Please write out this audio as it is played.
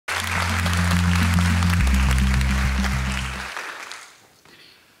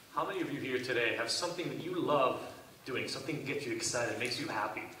here today have something that you love doing, something that gets you excited, makes you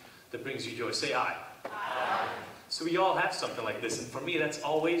happy, that brings you joy. Say aye. Aye. So we all have something like this, and for me that's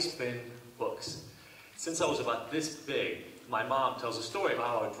always been books. Since I was about this big, my mom tells a story about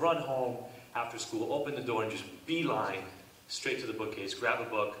how I would run home after school, open the door, and just beeline straight to the bookcase, grab a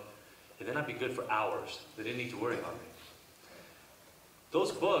book, and then I'd be good for hours. They didn't need to worry about me.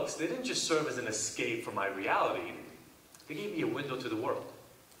 Those books, they didn't just serve as an escape from my reality, they gave me a window to the world.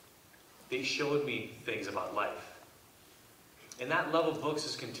 They showed me things about life. And that love of books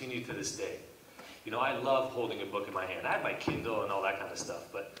has continued to this day. You know, I love holding a book in my hand. I have my Kindle and all that kind of stuff,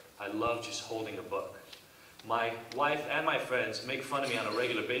 but I love just holding a book. My wife and my friends make fun of me on a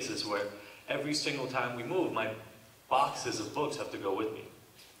regular basis where every single time we move, my boxes of books have to go with me.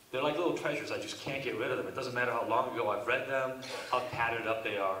 They're like little treasures. I just can't get rid of them. It doesn't matter how long ago I've read them, how tattered up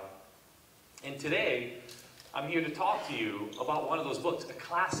they are. And today, I'm here to talk to you about one of those books, a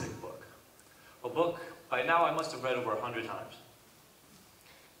classic book. A book by now I must have read over 100 times.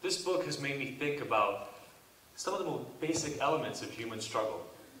 This book has made me think about some of the most basic elements of human struggle.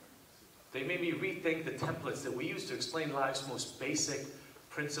 They made me rethink the templates that we use to explain life's most basic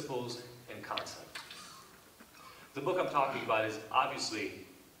principles and concepts. The book I'm talking about is obviously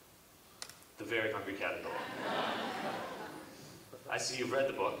The Very Hungry Caterpillar. I see you've read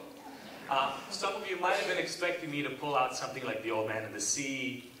the book. Some of you might have been expecting me to pull out something like The Old Man and the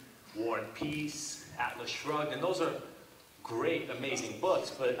Sea, War and Peace, Atlas Shrugged, and those are great, amazing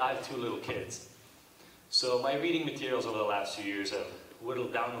books, but I have two little kids. So my reading materials over the last few years have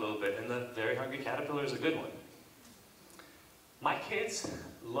whittled down a little bit, and The Very Hungry Caterpillar is a good one. My kids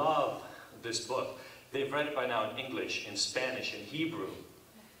love this book. They've read it by now in English, in Spanish, in Hebrew.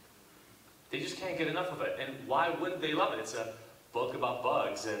 They just can't get enough of it. And why wouldn't they love it? It's a book about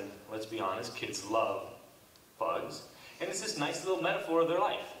bugs, and let's be honest, kids love bugs. And it's this nice little metaphor of their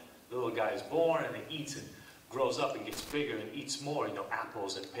life. The little guy is born, and he eats and grows up and gets bigger and eats more, you know,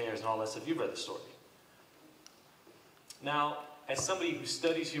 apples and pears and all that stuff. You've read the story. Now, as somebody who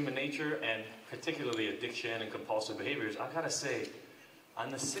studies human nature, and particularly addiction and compulsive behaviors, I've got to say, on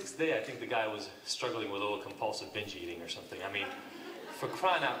the 6th day, I think the guy was struggling with a little compulsive binge eating or something. I mean, for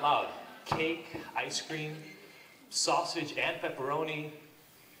crying out loud, cake, ice cream, sausage and pepperoni,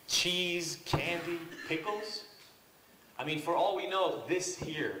 cheese, candy, pickles. I mean, for all we know, this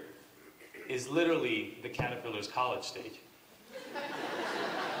here is literally the caterpillar's college stage.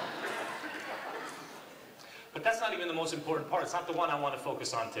 But that's not even the most important part. It's not the one I want to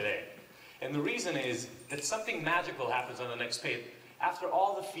focus on today. And the reason is that something magical happens on the next page. After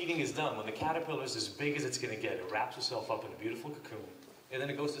all the feeding is done, when the caterpillar is as big as it's going to get, it wraps itself up in a beautiful cocoon, and then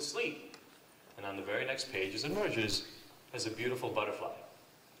it goes to sleep. And on the very next page, it emerges as a beautiful butterfly.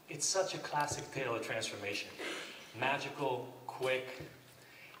 It's such a classic tale of transformation. Magical, quick,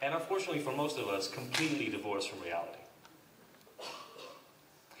 and unfortunately for most of us, completely divorced from reality.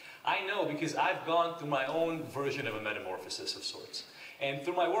 I know because I've gone through my own version of a metamorphosis of sorts. And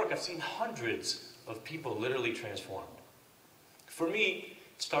through my work, I've seen hundreds of people literally transformed. For me,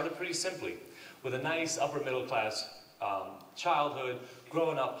 it started pretty simply, with a nice upper middle class childhood,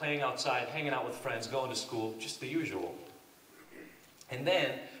 growing up, playing outside, hanging out with friends, going to school, just the usual. And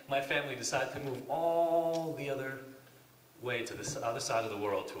then my family decided to move all the other way to the other side of the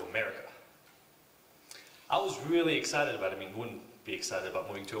world, to America. I was really excited about it. I mean, wouldn't be excited about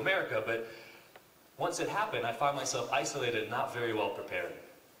moving to America, but once it happened, I found myself isolated, not very well prepared.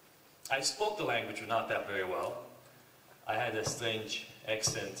 I spoke the language, but not that very well. I had a strange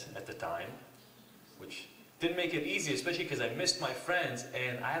accent at the time, which didn't make it easy, especially because I missed my friends,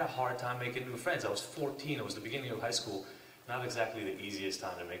 and I had a hard time making new friends. I was 14, it was the beginning of high school, not exactly the easiest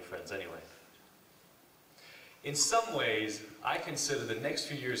time to make friends anyway. In some ways, I consider the next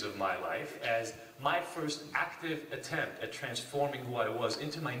few years of my life as my first active attempt at transforming who I was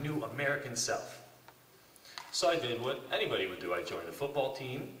into my new American self. So I did what anybody would do. I joined a football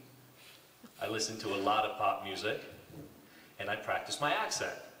team, I listened to a lot of pop music, and I practiced my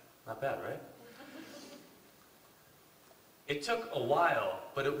accent. Not bad, right? It took a while,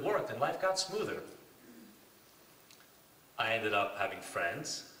 but it worked, and life got smoother. I ended up having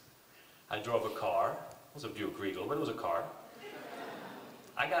friends. I drove a car. It was a Buick Regal, but it was a car.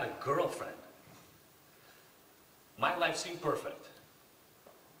 I got a girlfriend. My life seemed perfect.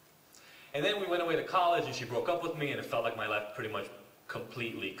 And then we went away to college, and she broke up with me, and it felt like my life pretty much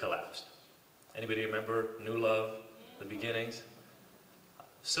completely collapsed. Anybody remember New Love, the beginnings?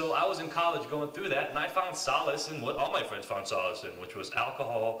 So I was in college going through that, and I found solace in what all my friends found solace in, which was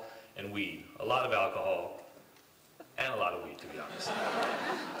alcohol and weed. A lot of alcohol and a lot of weed, to be honest.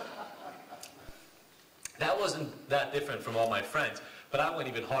 That wasn't that different from all my friends. But I went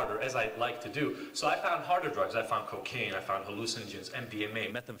even harder, as I like to do. So I found harder drugs. I found cocaine, I found hallucinogens,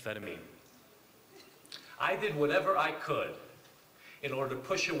 MDMA, methamphetamine. I did whatever I could in order to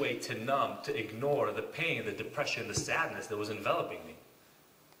push away, to numb, to ignore the pain, the depression, the sadness that was enveloping me.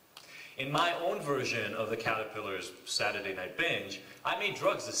 In my own version of the Caterpillar's Saturday night binge, I made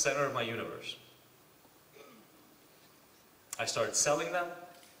drugs the center of my universe. I started selling them,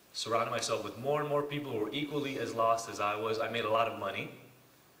 surrounded myself with more and more people who were equally as lost as I was. I made a lot of money,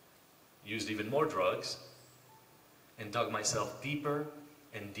 used even more drugs, and dug myself deeper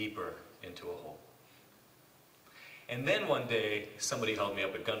and deeper into a hole. And then one day, somebody held me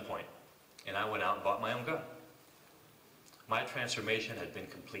up at gunpoint, and I went out and bought my own gun. My transformation had been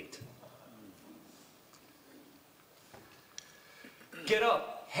complete. Get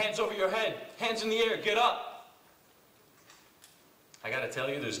up, hands over your head, hands in the air, get up. I gotta tell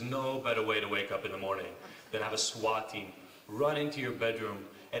you, there's no better way to wake up in the morning than have a SWAT team run into your bedroom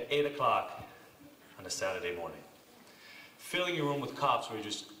at 8 o'clock on a Saturday morning, filling your room with cops who are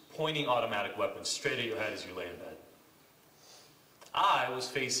just pointing automatic weapons straight at your head as you lay in bed. I was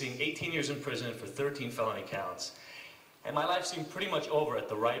facing 18 years in prison for 13 felony counts, and my life seemed pretty much over at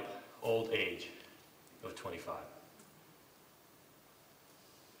the ripe old age of 25.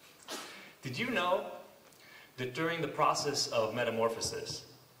 Did you know that during the process of metamorphosis,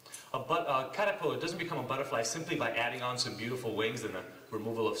 a caterpillar doesn't become a butterfly simply by adding on some beautiful wings and the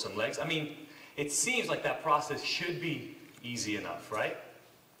removal of some legs? I mean, it seems like that process should be easy enough, right?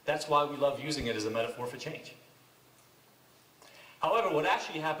 That's why we love using it as a metaphor for change. However, what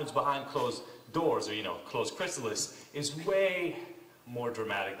actually happens behind closed doors, or closed chrysalis, is way more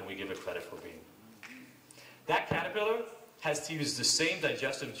dramatic than we give it credit for being. That caterpillar has to use the same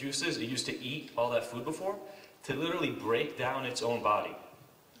digestive juices it used to eat all that food before to literally break down its own body.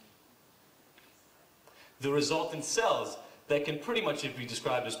 The resultant cells that can pretty much be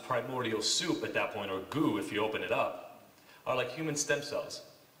described as primordial soup at that point, or goo if you open it up, are like human stem cells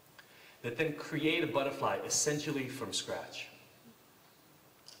that then create a butterfly essentially from scratch.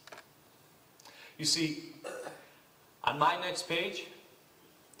 You see, on my next page,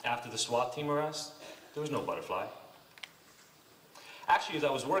 after the SWAT team arrest, there was no butterfly. Actually, as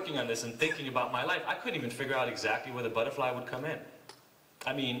I was working on this and thinking about my life, I couldn't even figure out exactly where the butterfly would come in.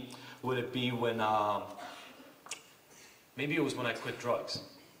 I mean, would it be when, maybe it was when I quit drugs.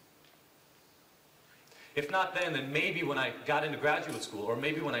 If not then maybe when I got into graduate school, or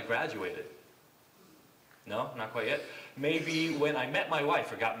maybe when I graduated. No, not quite yet. Maybe when I met my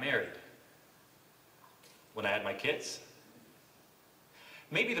wife or got married. When I had my kids.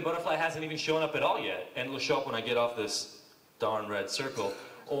 Maybe the butterfly hasn't even shown up at all yet, and it'll show up when I get off this darn red circle,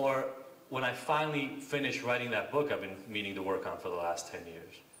 or when I finally finish writing that book I've been meaning to work on for the last 10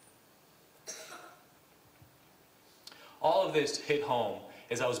 years. All of this hit home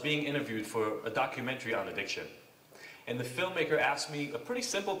as I was being interviewed for a documentary on addiction. And the filmmaker asked me a pretty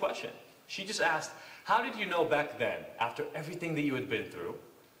simple question. She just asked, how did you know back then, after everything that you had been through,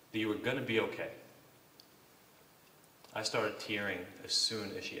 that you were going to be okay? I started tearing as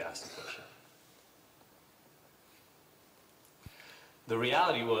soon as she asked the question. The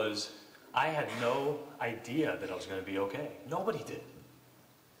reality was, I had no idea that I was going to be okay. Nobody did.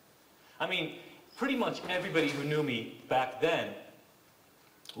 I mean, pretty much everybody who knew me back then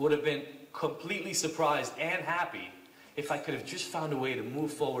would have been completely surprised and happy if I could have just found a way to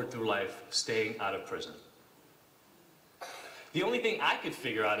move forward through life staying out of prison. The only thing I could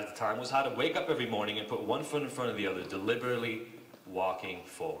figure out at the time was how to wake up every morning and put one foot in front of the other, deliberately walking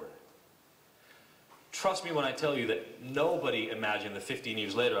forward. Trust me when I tell you that nobody imagined that 15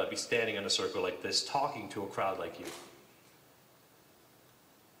 years later I'd be standing in a circle like this, talking to a crowd like you.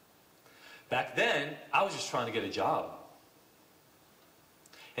 Back then, I was just trying to get a job.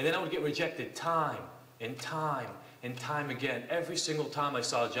 And then I would get rejected time and time and time again. Every single time I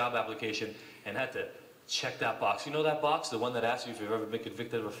saw a job application and had to check that box. You know that box? The one that asks you if you've ever been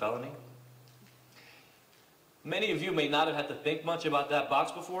convicted of a felony? Many of you may not have had to think much about that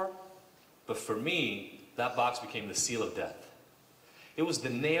box before, but for me, that box became the seal of death. It was the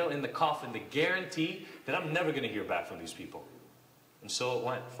nail in the coffin, the guarantee that I'm never going to hear back from these people. And so it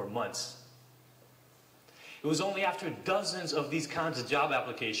went for months. It was only after dozens of these kinds of job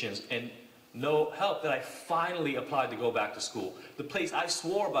applications and no help that I finally applied to go back to school. The place I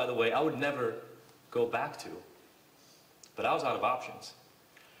swore, by the way, I would never go back to. But I was out of options.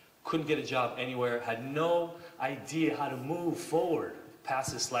 Couldn't get a job anywhere, had no idea how to move forward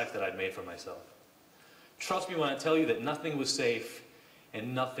past this life that I'd made for myself. Trust me when I tell you that nothing was safe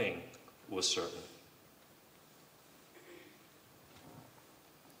and nothing was certain.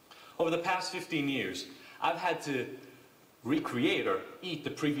 Over the past 15 years, I've had to recreate or eat the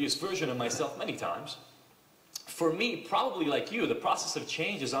previous version of myself many times. For me, probably like you, the process of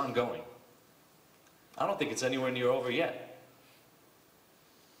change is ongoing. I don't think it's anywhere near over yet.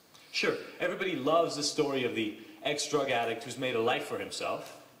 Sure, everybody loves the story of the ex-drug addict who's made a life for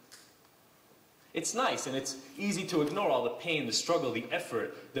himself. It's nice and it's easy to ignore all the pain, the struggle, the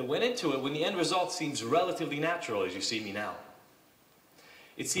effort that went into it when the end result seems relatively natural as you see me now.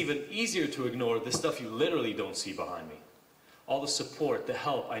 It's even easier to ignore the stuff you literally don't see behind me. All the support, the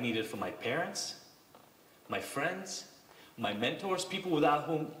help I needed from my parents, my friends, my mentors, people without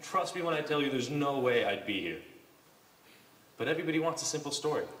whom, trust me when I tell you, there's no way I'd be here. But everybody wants a simple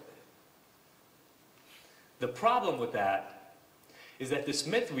story. The problem with that is that this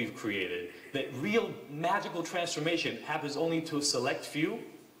myth we've created, that real magical transformation happens only to a select few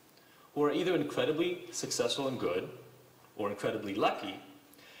who are either incredibly successful and good or incredibly lucky,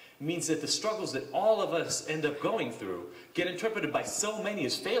 means that the struggles that all of us end up going through get interpreted by so many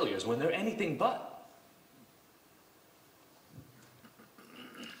as failures when they're anything but.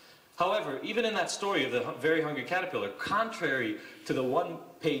 However, even in that story of the very hungry caterpillar, contrary to the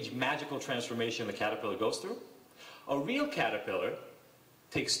one-page magical transformation the caterpillar goes through, a real caterpillar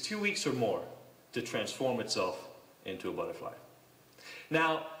takes 2 weeks or more to transform itself into a butterfly.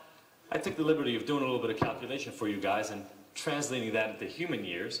 Now, I took the liberty of doing a little bit of calculation for you guys and translating that into human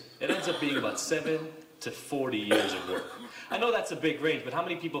years. It ends up being about 7 to 40 years of work. I know that's a big range, but how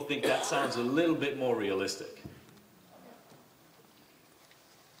many people think that sounds a little bit more realistic?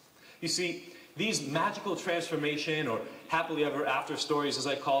 You see, these magical transformation or happily ever after stories, as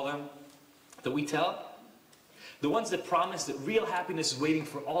I call them, that we tell, the ones that promise that real happiness is waiting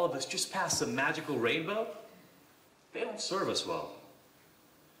for all of us just past some magical rainbow, they don't serve us well.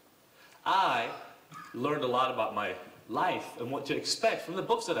 I learned a lot about my life and what to expect from the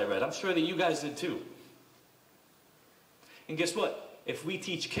books that I read. I'm sure that you guys did too. And guess what? If we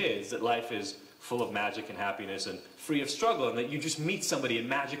teach kids that life is full of magic and happiness and free of struggle, and that you just meet somebody and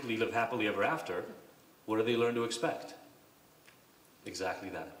magically live happily ever after, what do they learn to expect? Exactly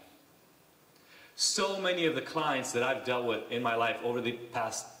that. So many of the clients that I've dealt with in my life over the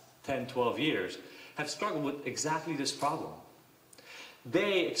past 10, 12 years have struggled with exactly this problem.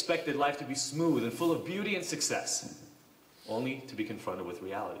 They expected life to be smooth and full of beauty and success, only to be confronted with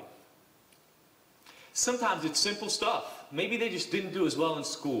reality. Sometimes it's simple stuff. Maybe they just didn't do as well in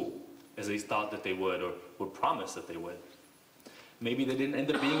school as they thought that they would or were promised that they would. Maybe they didn't end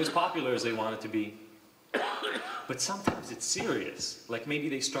up being as popular as they wanted to be. But sometimes it's serious. Like maybe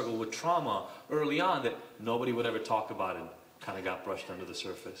they struggled with trauma early on that nobody would ever talk about and kind of got brushed under the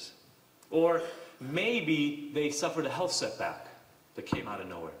surface. Or maybe they suffered a health setback that came out of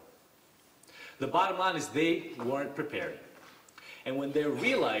nowhere. The bottom line is they weren't prepared. And when their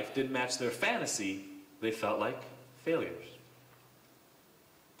real life didn't match their fantasy, they felt like failures.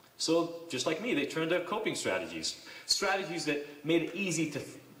 So, just like me, they turned to coping strategies. Strategies that made it easy to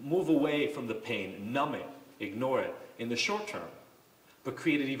move away from the pain, numb it, ignore it in the short term, but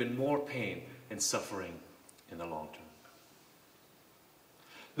created even more pain and suffering in the long term.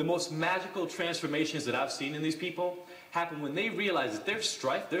 The most magical transformations that I've seen in these people happen when they realize that their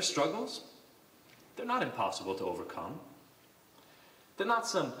strife, their struggles, they're not impossible to overcome. They're not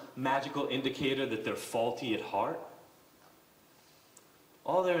some magical indicator that they're faulty at heart.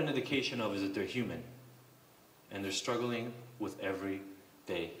 All they're an indication of is that they're human and they're struggling with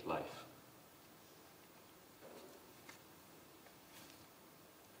everyday life.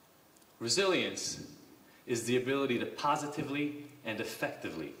 Resilience is the ability to positively and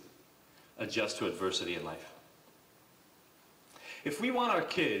effectively adjust to adversity in life. If we want our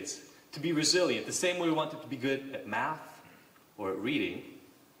kids to be resilient the same way we want them to be good at math or at reading,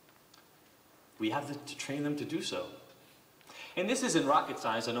 we have to train them to do so. And this isn't rocket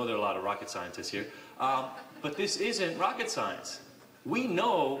science. I know there are a lot of rocket scientists here. But this isn't rocket science. We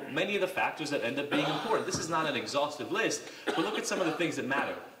know many of the factors that end up being important. This is not an exhaustive list, but look at some of the things that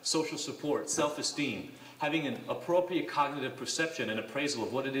matter. Social support, self-esteem, having an appropriate cognitive perception and appraisal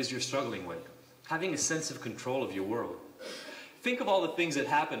of what it is you're struggling with, having a sense of control of your world. Think of all the things that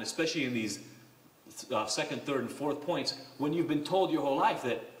happen, especially in these second, third, and fourth points, when you've been told your whole life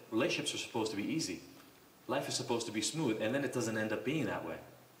that relationships are supposed to be easy. Life is supposed to be smooth, and then it doesn't end up being that way.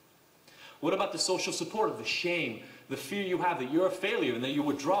 What about the social support of the shame, the fear you have that you're a failure and that you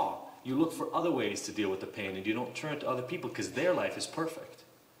withdraw? You look for other ways to deal with the pain and you don't turn to other people because their life is perfect.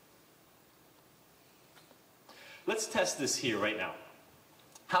 Let's test this here right now.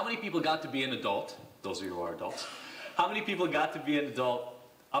 How many people got to be an adult, those of you who are adults, how many people got to be an adult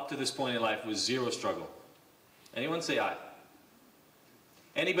up to this point in life with zero struggle? Anyone say aye?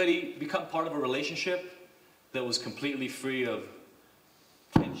 Anybody become part of a relationship that was completely free of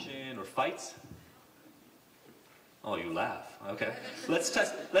tension or fights? Oh, you laugh. Okay. Let's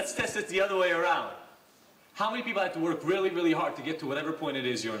test it the other way around. How many people have to work really, really hard to get to whatever point it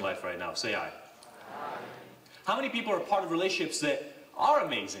is you're in life right now? Say aye. Aye. How many people are part of relationships that are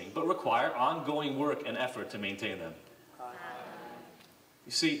amazing but require ongoing work and effort to maintain them? Aye.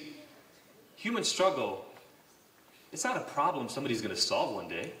 You see, human struggle, it's not a problem somebody's going to solve one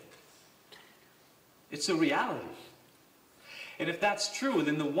day. It's a reality. And if that's true,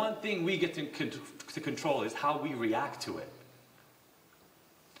 then the one thing we get to control is how we react to it.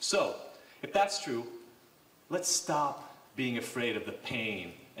 So, if that's true, let's stop being afraid of the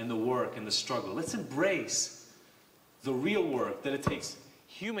pain and the work and the struggle. Let's embrace the real work that it takes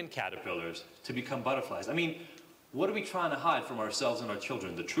human caterpillars to become butterflies. I mean, what are we trying to hide from ourselves and our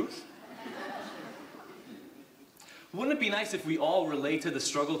children? The truth? Wouldn't it be nice if we all relate to the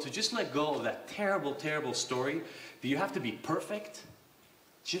struggle to just let go of that terrible, terrible story that you have to be perfect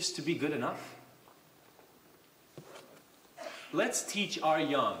just to be good enough? Let's teach our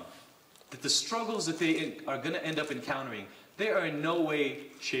young that the struggles that they are going to end up encountering, they are in no way,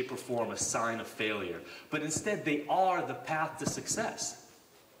 shape, or form a sign of failure, but instead they are the path to success.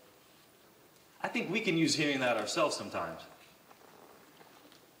 I think we can use hearing that ourselves sometimes.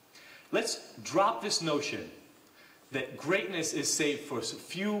 Let's drop this notion that greatness is saved for a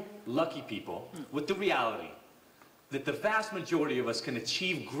few lucky people with the reality that the vast majority of us can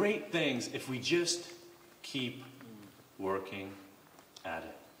achieve great things if we just keep working at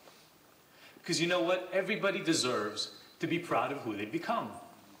it. Because you know what? Everybody deserves to be proud of who they've become.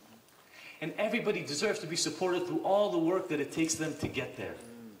 And everybody deserves to be supported through all the work that it takes them to get there.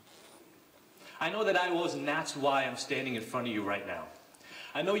 I know that I was, and that's why I'm standing in front of you right now.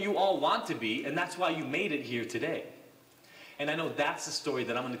 I know you all want to be, and that's why you made it here today. And I know that's the story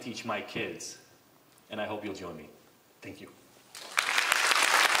that I'm going to teach my kids. And I hope you'll join me. Thank you.